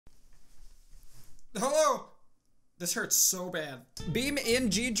Hello. This hurts so bad.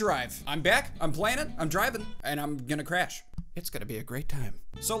 beamng.drive. I'm back, I'm playing it, I'm driving, and I'm gonna crash. It's gonna be a great time.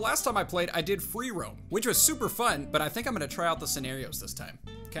 So last time I played, I did free roam, which was super fun, but I think I'm gonna try out the scenarios this time,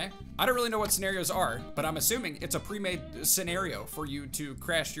 okay? I don't really know what scenarios are, but I'm assuming it's a pre-made scenario for you to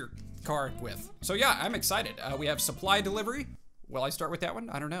crash your car with. So yeah, I'm excited. We have supply delivery. Will I start with that one?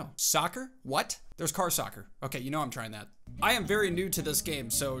 I don't know. Soccer? What? There's car soccer. Okay, you know I'm trying that. I am very new to this game,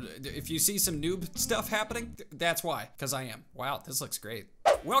 so if you see some noob stuff happening, that's why, because I am. Wow, this looks great.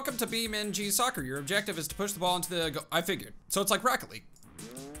 Welcome to beamng soccer. Your objective is to push the ball into the goal. I figured. So it's like Rocket League.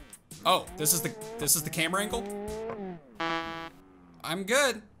 Oh, this is the camera angle? I'm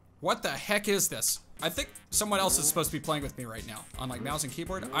good. What the heck is this? I think someone else is supposed to be playing with me right now on like mouse and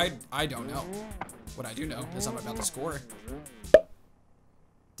keyboard. I don't know. What I do know is I'm about to score.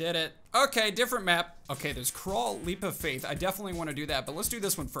 Did it. Okay, different map. Okay, there's crawl, leap of faith. I definitely want to do that, but let's do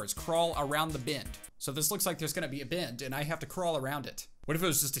this one first. Crawl around the bend. So this looks like there's gonna be a bend and I have to crawl around it. What if it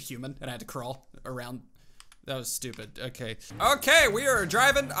was just a human and I had to crawl around? That was stupid. Okay. Okay, we are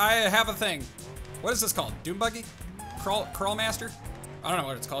driving. I have a thing. What is this called? Doom buggy? Crawl master? I don't know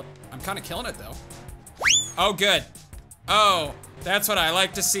what it's called. I'm kind of killing it though. Oh, good. Oh, that's what I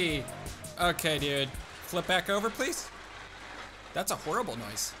like to see. Okay, dude. Flip back over, please. That's a horrible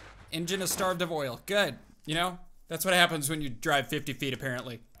noise. Engine is starved of oil. Good. You know, that's what happens when you drive 50 feet,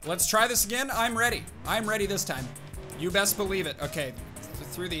 apparently. Let's try this again. I'm ready. I'm ready this time. You best believe it. Okay,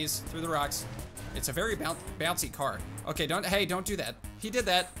 through the rocks. It's a very bouncy car. Okay, don't do that. He did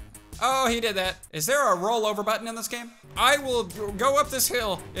that. Oh, he did that. Is there a rollover button in this game? I will go up this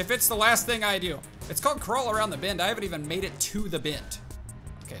hill if it's the last thing I do. It's called crawl around the bend. I haven't even made it to the bend.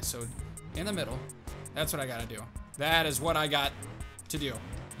 Okay, so in the middle. That's what I gotta do. That is what I got to do.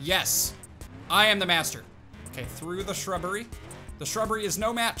 Yes, I am the master. Okay, through the shrubbery. The shrubbery is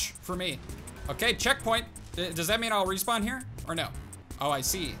no match for me. Okay, checkpoint. Does that mean I'll respawn here or no? Oh, I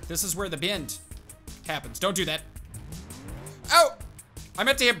see. This is where the bend happens. Don't do that. Oh, I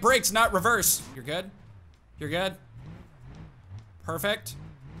meant to hit brakes, not reverse. You're good? You're good? Perfect.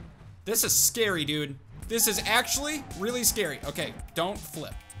 This is scary, dude. This is actually really scary. Okay, don't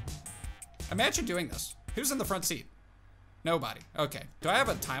flip. Imagine doing this. Who's in the front seat? Nobody. Okay. Do I have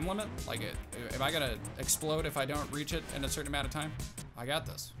a time limit? Like, am I gonna explode if I don't reach it in a certain amount of time? I got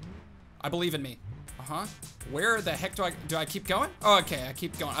this. I believe in me. Uh-huh. Where the heck do I keep going? Oh, okay, I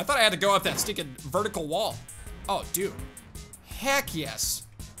keep going. I thought I had to go up that stinking vertical wall. Oh, dude. Heck yes.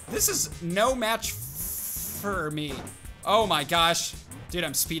 This is no match for me. Oh my gosh. Dude,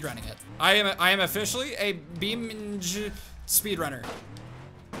 I'm speedrunning it. I am officially a beaming speedrunner.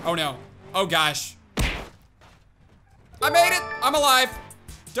 Oh no. Oh gosh. I made it! I'm alive!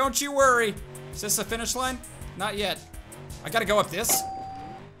 Don't you worry. Is this the finish line? Not yet. I gotta go up this?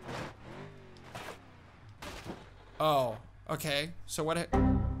 Oh, okay. So what?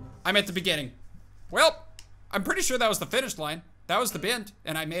 I'm at the beginning. Well, I'm pretty sure that was the finish line. That was the bend,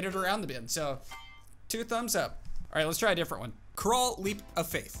 and I made it around the bend, so 2 thumbs up. All right, let's try a different one. Crawl, leap of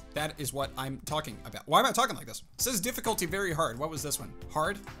faith. That is what I'm talking about. Why am I talking like this? It says difficulty very hard. What was this one?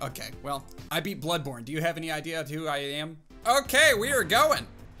 Hard? Okay, well, I beat Bloodborne. Do you have any idea of who I am? Okay, we are going.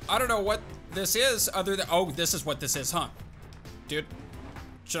 I don't know what this is other than, oh, this is what this is, huh? Dude,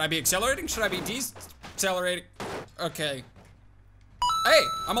 should I be accelerating? Should I be decelerating? Okay. Hey,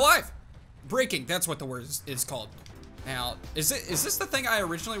 I'm alive. Braking, that's what the word is called. Now, is this the thing I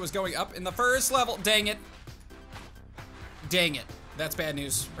originally was going up in the first level? Dang it. Dang it. That's bad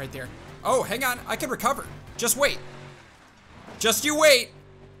news right there. Oh, hang on. I can recover. Just wait. Just you wait.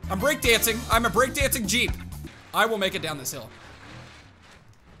 I'm breakdancing. I'm a breakdancing Jeep. I will make it down this hill.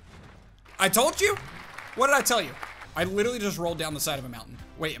 I told you? What did I tell you? I literally just rolled down the side of a mountain.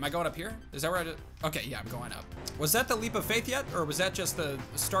 Wait, am I going up here? Is that where I did? Okay, yeah, I'm going up. Was that the leap of faith yet? Or was that just the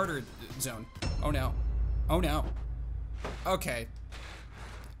starter zone? Oh no. Oh no. Okay.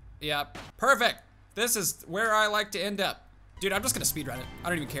 Yeah, perfect. This is where I like to end up. Dude, I'm just gonna speedrun it. I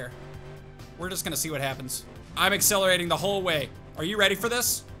don't even care. We're just gonna see what happens. I'm accelerating the whole way. Are you ready for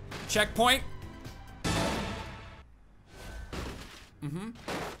this? Checkpoint. Mm-hmm.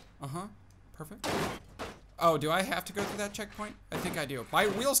 Uh-huh. Perfect. Oh, do I have to go through that checkpoint? I think I do. My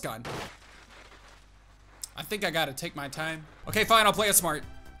wheel's gone. I think I gotta take my time. Okay, fine, I'll play it smart.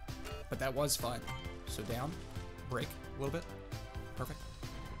 But that was fun. So down, brake a little bit. Perfect.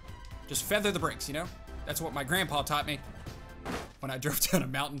 Just feather the brakes, you know? That's what my grandpa taught me when I drove down a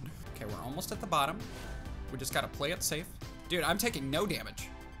mountain. Okay, we're almost at the bottom. We just gotta play it safe. Dude, I'm taking no damage.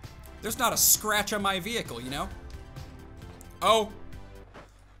 There's not a scratch on my vehicle, you know? Oh.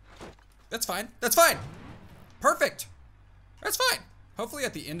 That's fine. That's fine. Perfect. That's fine. Hopefully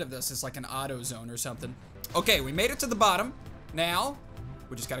at the end of this is like an auto zone or something. Okay, we made it to the bottom. Now,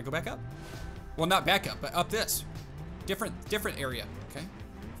 we just gotta go back up. Well, not back up, but up this. Different area, okay?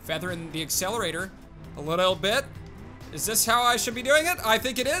 Feathering the accelerator a little bit. Is this how I should be doing it? I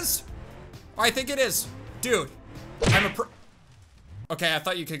think it is. I think it is. Dude, I'm a pro. Okay, I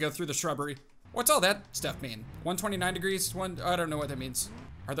thought you could go through the shrubbery. What's all that stuff mean? 129 degrees, I don't know what that means.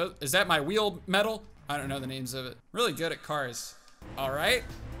 Is that my wheel metal? I don't know the names of it. Really good at cars. All right,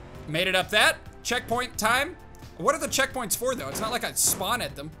 made it up that. Checkpoint time. What are the checkpoints for though? It's not like I spawn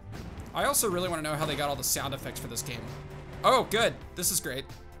at them. I also really wanna know how they got all the sound effects for this game. Oh, good, this is great.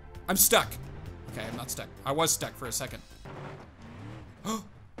 I'm stuck. Okay, I'm not stuck. I was stuck for a second. Oh,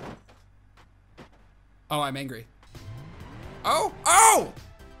 I'm angry. Oh!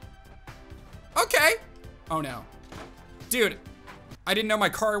 Okay. Oh no. Dude, I didn't know my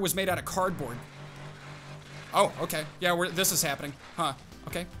car was made out of cardboard. Oh, okay. Yeah, this is happening. Huh,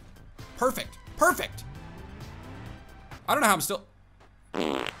 okay. Perfect. I don't know how I'm still.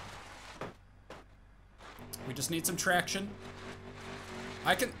 We just need some traction.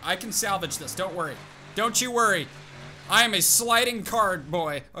 I can salvage this, don't worry. Don't you worry. I am a sliding card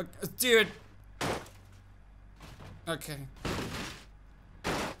boy. Dude. Okay.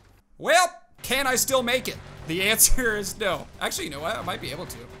 Well, can I still make it? The answer is no. Actually, you know what? I might be able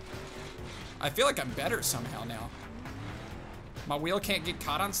to. I feel like I'm better somehow now. My wheel can't get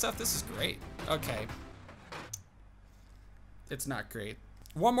caught on stuff. This is great. Okay. It's not great.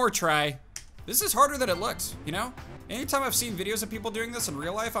 One more try. This is harder than it looks, you know? Anytime I've seen videos of people doing this in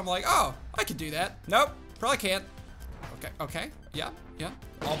real life, I'm like, oh, I could do that. Nope, probably can't. Okay, yeah.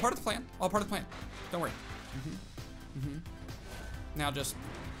 All part of the plan, Don't worry. Now just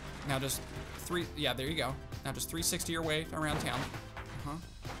yeah, there you go. Now just 360 your way around town.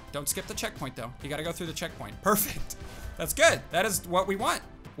 Don't skip the checkpoint though. You gotta go through the checkpoint. Perfect. That's good. That is what we want.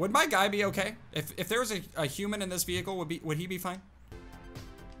 Would my guy be okay? If there was a human in this vehicle, would he be fine?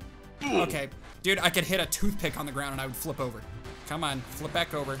 Okay, dude, I could hit a toothpick on the ground and I would flip over. Come on, flip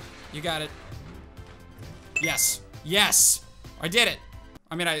back over. You got it. Yes, I did it.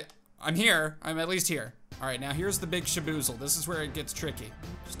 I mean, I'm here, I'm at least here. All right, now here's the big shaboozle. This is where it gets tricky.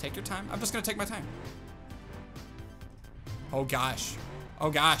 Just take your time. I'm just gonna take my time. Oh gosh,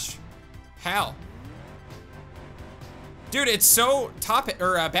 how? Dude, it's so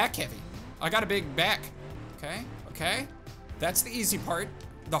back heavy. I got a big back. Okay, that's the easy part.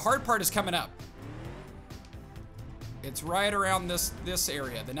 The hard part is coming up. It's right around this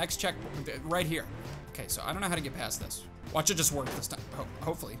area. The next check, right here. Okay, so I don't know how to get past this. Watch it just work this time.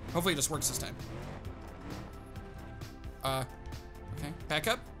 Hopefully it just works this time. Okay, back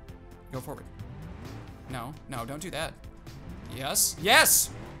up. Go forward. No, don't do that. Yes.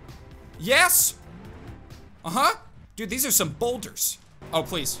 Dude, these are some boulders. Oh,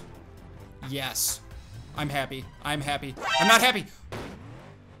 please. Yes. I'm happy. I'm not happy.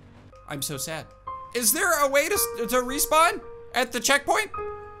 I'm so sad. Is there a way to respawn at the checkpoint?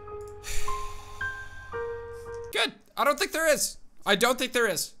 Good. I don't think there is.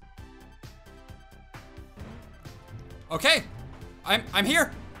 Okay. I'm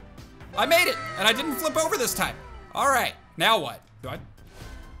here. I made it, and I didn't flip over this time. All right. Now what?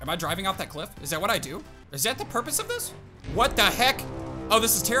 Am I driving off that cliff? Is that what I do? Is that the purpose of this? What the heck? Oh,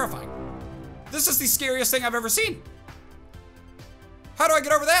 this is terrifying. This is the scariest thing I've ever seen. How do I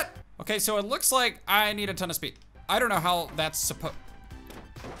get over that? Okay, so it looks like I need a ton of speed. I don't know how that's supposed.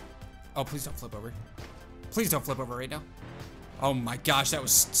 Oh, please don't flip over. Please don't flip over right now. Oh my gosh, that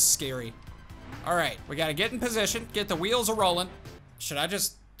was scary. All right, we gotta get in position, get the wheels a rolling. Should I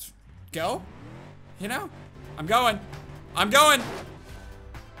just go? You know, I'm going.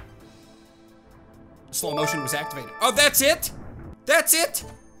 Slow motion was activated. Oh, that's it?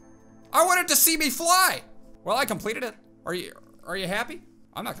 I wanted to see me fly. Well, I completed it. Are you happy?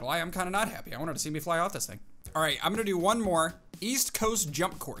 I'm not gonna lie, I'm kind of not happy. I wanted to see me fly off this thing. All right, I'm gonna do one more. East Coast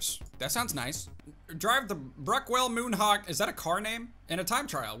Jump Course. That sounds nice. Drive the Bruckwell Moonhawk. Is that a car name? In a time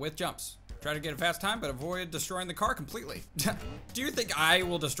trial with jumps. Try to get a fast time, but avoid destroying the car completely. Do you think I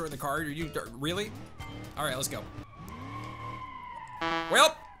will destroy the car? Really? All right, let's go.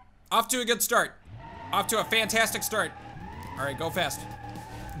 Well, off to a good start. Off to a fantastic start. All right, go fast.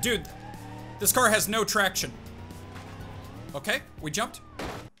 Dude, this car has no traction. Okay, we jumped.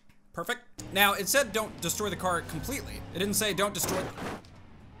 Perfect. Now, it said don't destroy the car completely. It didn't say don't destroy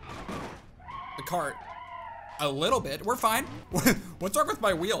the car a little bit. We're fine. What's wrong with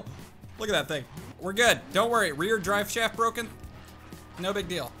my wheel? Look at that thing. We're good. Don't worry. Rear drive shaft broken. No big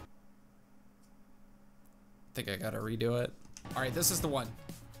deal. I think I gotta redo it. All right, this is the one.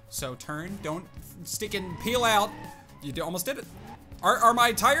 So turn, don't stick and peel out. You almost did it. Are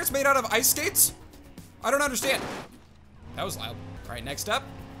my tires made out of ice skates? I don't understand. That was loud. All right, next up.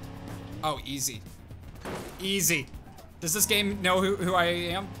 Oh, easy. Easy. Does this game know who I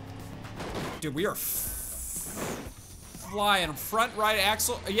am? Dude, we are flying front right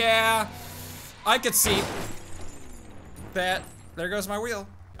axle. Yeah, I could see that. There goes my wheel.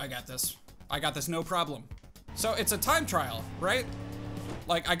 I got this. I got this, no problem. So it's a time trial, right?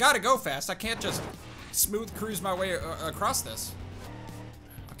 Like, I gotta go fast. I can't just smooth cruise my way across this.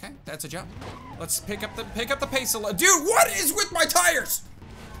 Okay, that's a jump. Let's pick up the pace a little. Dude, what is with my tires?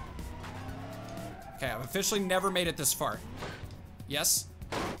 Okay, I've officially never made it this far. Yes.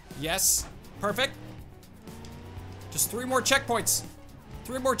 Yes. Perfect. Just 3 more checkpoints.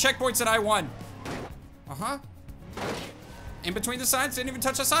 3 more checkpoints and I won. Uh-huh. In between the signs, didn't even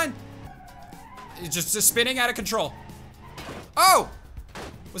touch the sign. It's just spinning out of control. Oh!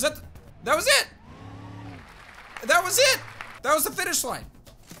 Was that was it! That was it! That was the finish line.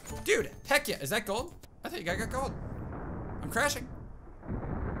 Dude, heck yeah. Is that gold? I think I got gold. I'm crashing.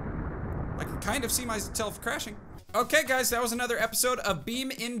 I can kind of see myself crashing. Okay, guys, that was another episode of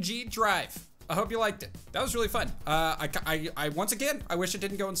beamng.drive. I hope you liked it. That was really fun. I once again, I wish it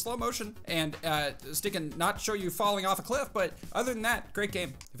didn't go in slow motion and stick and not show you falling off a cliff, but other than that, great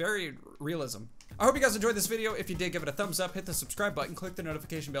game. Very realism. I hope you guys enjoyed this video. If you did, give it a thumbs up, hit the subscribe button, click the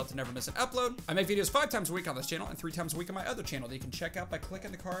notification bell to never miss an upload. I make videos 5 times a week on this channel and 3 times a week on my other channel that you can check out by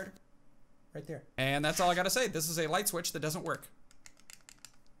clicking the card right there. And that's all I gotta say. This is a light switch that doesn't work.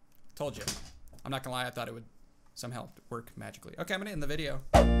 Told you. I'm not gonna lie, I thought it would somehow work magically. Okay, I'm gonna end the video.